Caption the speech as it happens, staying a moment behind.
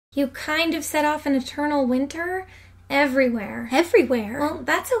You kind of set off an eternal winter everywhere. Everywhere? Well,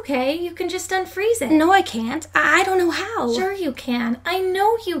 that's okay. You can just unfreeze it. No, I can't. I don't know how. Sure you can. I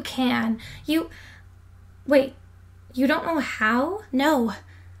know you can. Wait, you don't know how? No,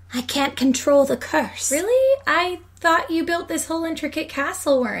 I can't control the curse. Really? I thought you built this whole intricate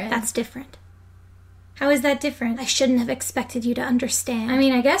castle we're in. That's different. How is that different? I shouldn't have expected you to understand. I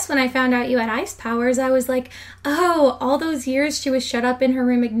mean, I guess when I found out you had ice powers, I was like, oh, all those years she was shut up in her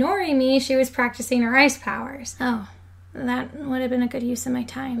room ignoring me, she was practicing her ice powers. Oh, that would have been a good use of my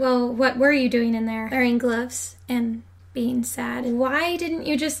time. Well, what were you doing in there? Wearing gloves and being sad. Why didn't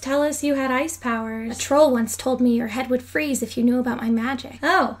you just tell us you had ice powers? A troll once told me your head would freeze if you knew about my magic.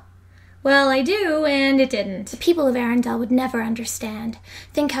 Oh. Well, I do, and it didn't. The people of Arendelle would never understand.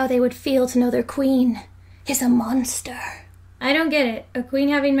 Think how they would feel to know their queen is a monster. I don't get it. A queen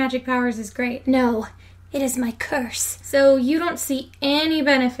having magic powers is great. No, it is my curse. So you don't see any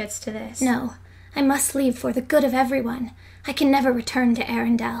benefits to this? No, I must leave for the good of everyone. I can never return to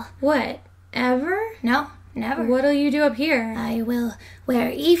Arendelle. What? Ever? No, never. What'll you do up here? I will wear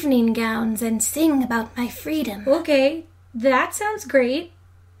evening gowns and sing about my freedom. Okay, that sounds great.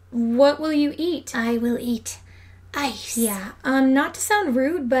 What will you eat? I will eat ice. Yeah, not to sound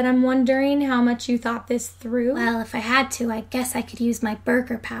rude, but I'm wondering how much you thought this through. Well, if I had to, I guess I could use my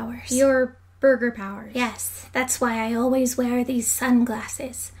burger powers. Your burger powers? Yes, that's why I always wear these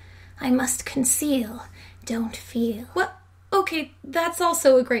sunglasses. I must conceal, don't feel. What? Okay, that's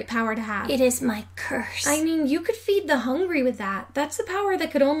also a great power to have. It is my curse. I mean, you could feed the hungry with that. That's a power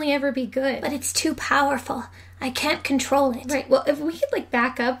that could only ever be good. But it's too powerful. I can't control it. Right, well, if we could,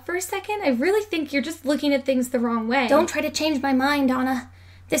 back up for a second, I really think you're just looking at things the wrong way. Don't try to change my mind, Anna.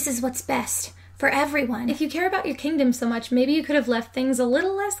 This is what's best for everyone. If you care about your kingdom so much, maybe you could have left things a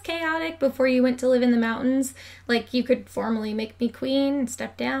little less chaotic before you went to live in the mountains. Like, you could formally make me queen and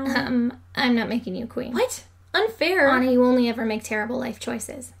step down. I'm not making you queen. What? Unfair. Anna, you only ever make terrible life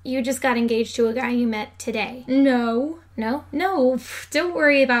choices. You just got engaged to a guy you met today. No. No? No, don't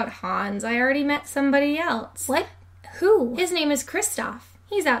worry about Hans. I already met somebody else. What? Who? His name is Kristoff.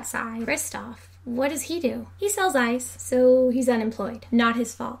 He's outside. Kristoff? What does he do? He sells ice. So he's unemployed. Not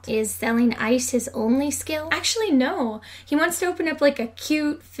his fault. Is selling ice his only skill? Actually, no. He wants to open up a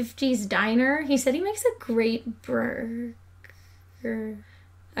cute 50s diner. He said he makes a great burger.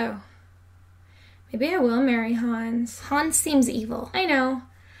 Oh. Maybe I will marry Hans. Hans seems evil. I know.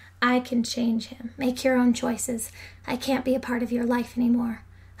 I can change him. Make your own choices. I can't be a part of your life anymore.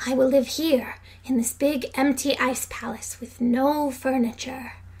 I will live here, in this big, empty ice palace with no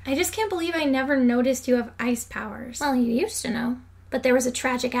furniture. I just can't believe I never noticed you have ice powers. Well, you used to know. But there was a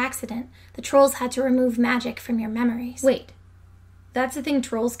tragic accident. The trolls had to remove magic from your memories. Wait. That's a thing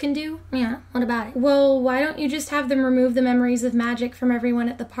trolls can do? Yeah, what about it? Well, why don't you just have them remove the memories of magic from everyone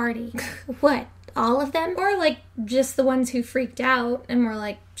at the party? What? All of them? Or, just the ones who freaked out and were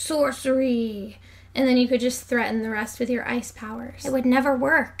like, sorcery. And then you could just threaten the rest with your ice powers. It would never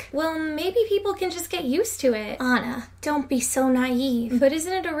work. Well, maybe people can just get used to it. Anna, don't be so naive. But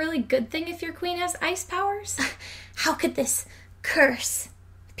isn't it a really good thing if your queen has ice powers? How could this curse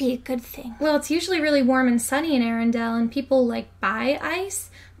be a good thing? Well, it's usually really warm and sunny in Arendelle, and people, buy ice.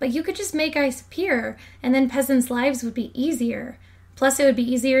 But you could just make ice appear, and then peasants' lives would be easier. Plus, it would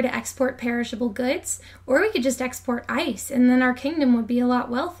be easier to export perishable goods, or we could just export ice, and then our kingdom would be a lot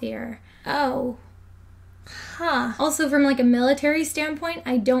wealthier. Oh. Huh. Also, from a military standpoint,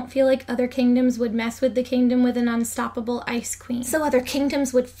 I don't feel like other kingdoms would mess with the kingdom with an unstoppable ice queen. So other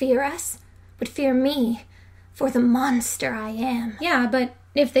kingdoms would fear us? Would fear me? For the monster I am. Yeah, but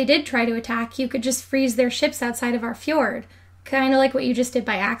if they did try to attack, you could just freeze their ships outside of our fjord. Kind of like what you just did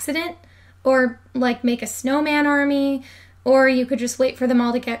by accident. Or, make a snowman army. Or you could just wait for them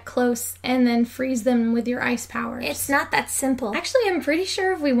all to get close and then freeze them with your ice powers. It's not that simple. Actually, I'm pretty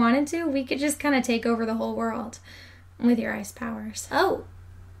sure if we wanted to, we could just kind of take over the whole world with your ice powers. Oh.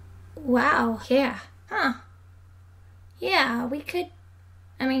 Wow. Yeah. Huh. Yeah, we could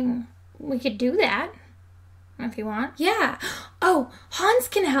do that. If you want. Yeah. Oh, Hans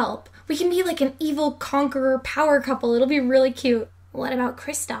can help. We can be an evil conqueror power couple. It'll be really cute. What about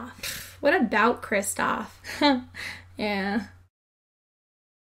Kristoff? What about Kristoff? Yeah.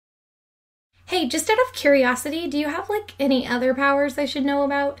 Hey, just out of curiosity, do you have, any other powers I should know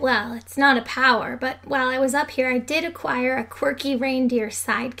about? Well, it's not a power, but while I was up here, I did acquire a quirky reindeer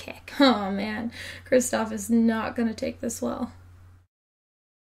sidekick. Oh, man. Kristoff is not gonna take this well.